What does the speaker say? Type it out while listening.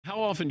How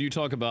often do you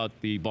talk about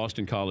the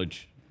Boston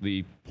College,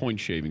 the point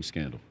shaving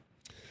scandal?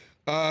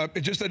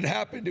 It just didn't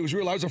happen. It was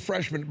real. I was a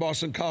freshman at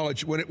Boston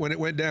College when it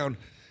went down.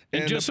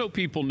 And just so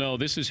people know,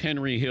 this is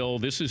Henry Hill.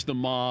 This is the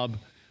mob.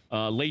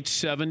 Late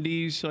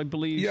 70s, I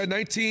believe. Yeah,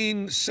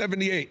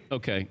 1978.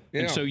 Okay.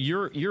 Yeah. And so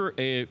you're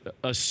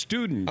a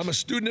student. I'm a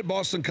student at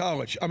Boston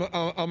College.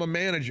 I'm a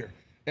manager,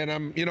 and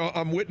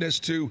I'm witness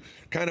to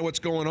kind of what's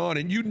going on.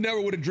 And you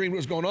never would have dreamed what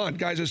was going on.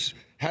 Guys just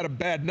had a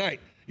bad night.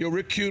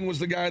 Rick Kuhn was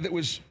the guy that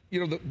was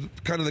the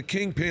kind of the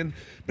kingpin,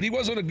 but he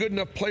wasn't a good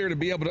enough player to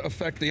be able to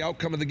affect the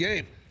outcome of the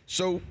game.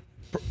 So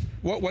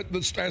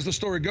as the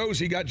story goes,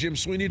 he got Jim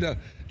Sweeney to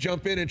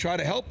jump in and try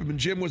to help him, and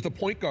Jim was the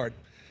point guard.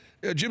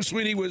 Jim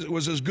Sweeney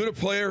was as good a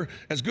player,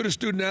 as good a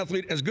student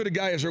athlete, as good a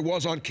guy as there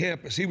was on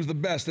campus. He was the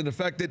best, and the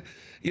fact that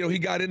he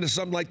got into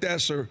something like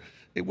this,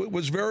 it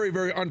was very,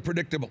 very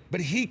unpredictable.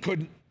 But he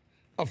couldn't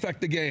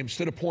affect the games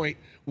to the point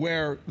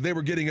where they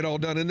were getting it all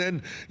done. And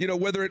then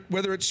whether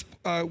it's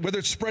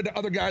spread to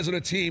other guys on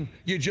a team,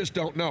 you just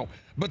don't know.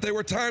 But there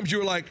were times you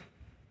were like,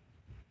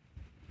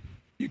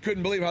 you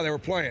couldn't believe how they were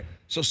playing.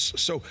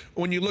 So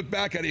when you look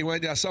back at it, you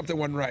went, yeah, something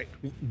wasn't right.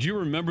 Do you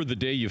remember the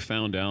day you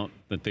found out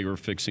that they were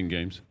fixing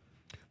games?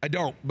 I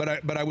don't,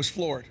 but I was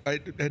floored. I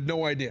had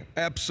no idea,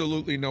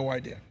 absolutely no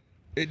idea.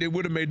 It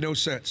would have made no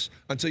sense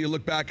until you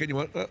look back and you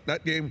went,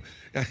 that game,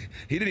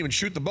 he didn't even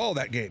shoot the ball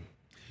that game.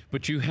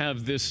 But you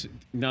have this,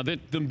 now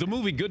that the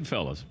movie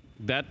Goodfellas,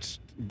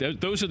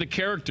 those are the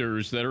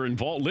characters that are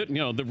involved,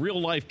 the real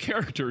life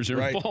characters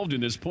are involved in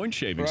this point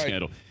shaving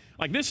scandal.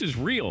 Like, this is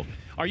real.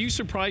 Are you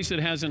surprised it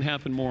hasn't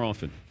happened more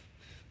often?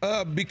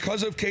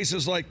 Because of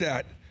cases like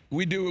that,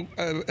 we do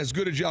as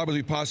good a job as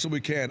we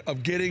possibly can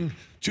of getting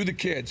to the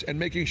kids and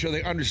making sure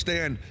they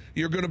understand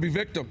you're going to be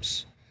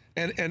victims.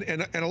 And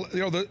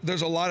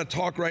there's a lot of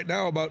talk right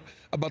now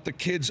about the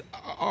kids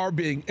are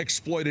being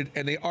exploited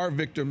and they are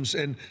victims.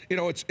 And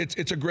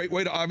it's a great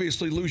way to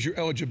obviously lose your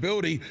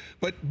eligibility.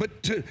 But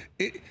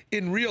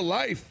in real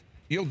life,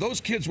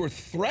 those kids were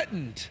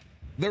threatened.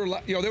 They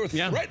were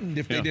threatened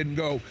if they didn't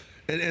go.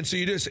 And so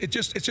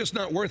it's just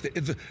not worth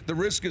it. The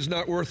risk is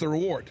not worth the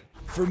reward.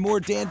 For more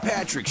Dan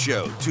Patrick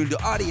Show, tune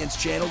to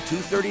Audience Channel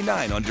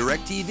 239 on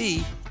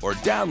DirecTV or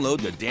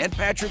download the Dan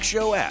Patrick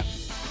Show app.